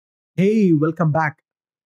Hey, welcome back.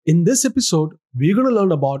 In this episode, we're going to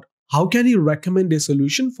learn about how can you recommend a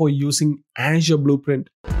solution for using Azure Blueprint.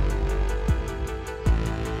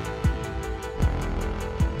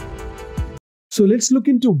 So let's look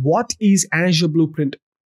into what is Azure Blueprint.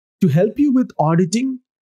 To help you with auditing,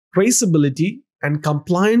 traceability, and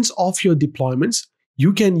compliance of your deployments,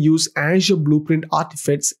 you can use Azure Blueprint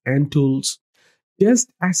artifacts and tools.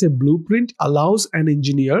 Just as a blueprint allows an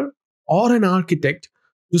engineer or an architect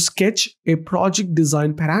to sketch a project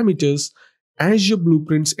design parameters, Azure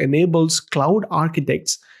Blueprints enables cloud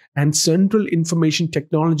architects and central information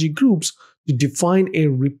technology groups to define a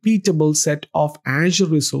repeatable set of Azure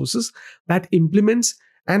resources that implements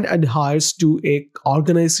and adheres to a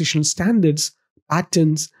organizational standards,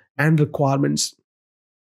 patterns, and requirements.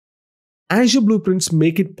 Azure Blueprints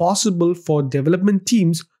make it possible for development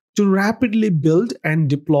teams to rapidly build and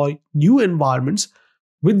deploy new environments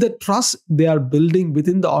with the trust they are building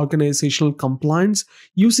within the organizational compliance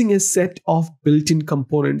using a set of built-in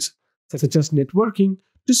components such as networking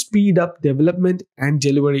to speed up development and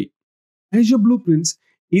delivery. Azure Blueprints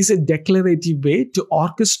is a declarative way to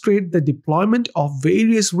orchestrate the deployment of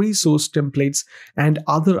various resource templates and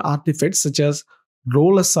other artifacts such as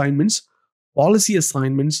role assignments, policy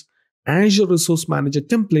assignments, Azure Resource Manager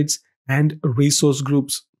templates, and resource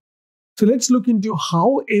groups. So let's look into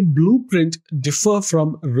how a blueprint differ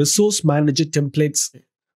from resource manager templates.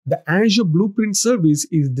 The Azure Blueprint service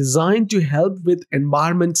is designed to help with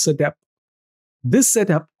environment setup. This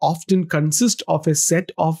setup often consists of a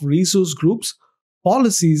set of resource groups,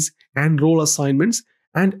 policies, and role assignments,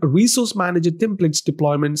 and resource manager templates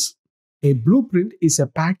deployments. A blueprint is a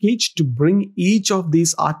package to bring each of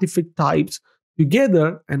these artifact types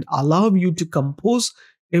together and allow you to compose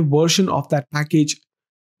a version of that package,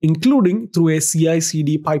 including through a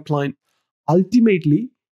CI/CD pipeline. Ultimately,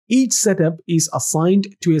 each setup is assigned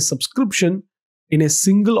to a subscription in a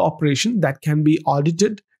single operation that can be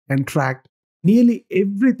audited and tracked. Nearly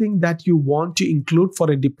everything that you want to include for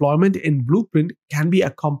a deployment in Blueprint can be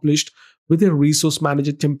accomplished with a resource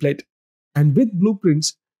manager template. And with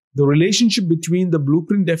Blueprints, the relationship between the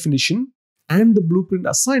blueprint definition and the blueprint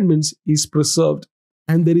assignments is preserved,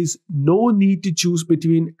 and there is no need to choose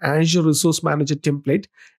between Azure Resource Manager template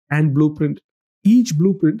and blueprint. Each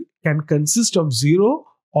blueprint can consist of 0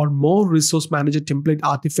 or more Resource Manager template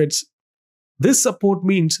artifacts. This support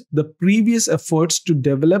means the previous efforts to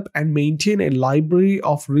develop and maintain a library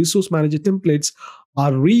of Resource Manager templates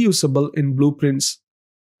are reusable in blueprints.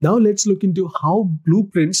 Now let's look into how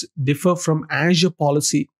blueprints differ from Azure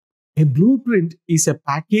Policy. A blueprint is a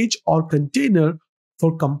package or container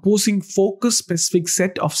for composing focus-specific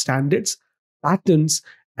set of standards, patterns,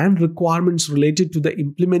 and requirements related to the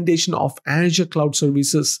implementation of Azure Cloud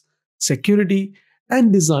Services, security,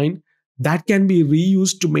 and design that can be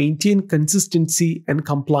reused to maintain consistency and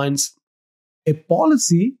compliance. A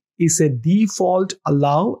policy is a default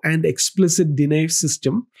allow and explicit deny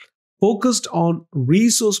system focused on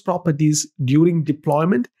resource properties during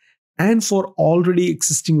deployment and for already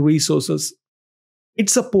existing resources. It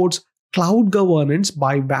supports cloud governance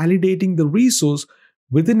by validating the resource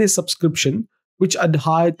within a subscription which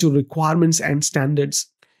adhere to requirements and standards.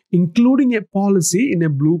 Including a policy in a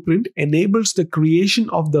blueprint enables the creation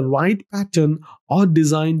of the right pattern or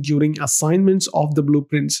design during assignments of the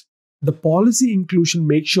blueprints. The policy inclusion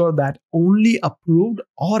makes sure that only approved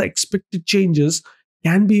or expected changes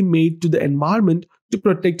can be made to the environment to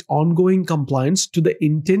protect ongoing compliance to the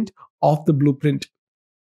intent of the blueprint.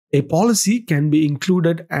 A policy can be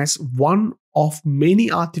included as one of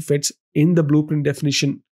many artifacts in the blueprint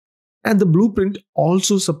definition, and the blueprint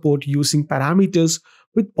also supports using parameters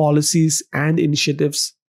with policies and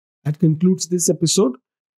initiatives. That concludes this episode.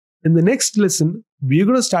 In the next lesson, we're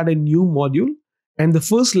going to start a new module, and the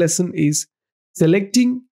first lesson is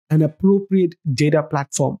selecting an appropriate data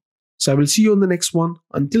platform. So I will see you on the next one.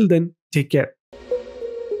 Until then, take care.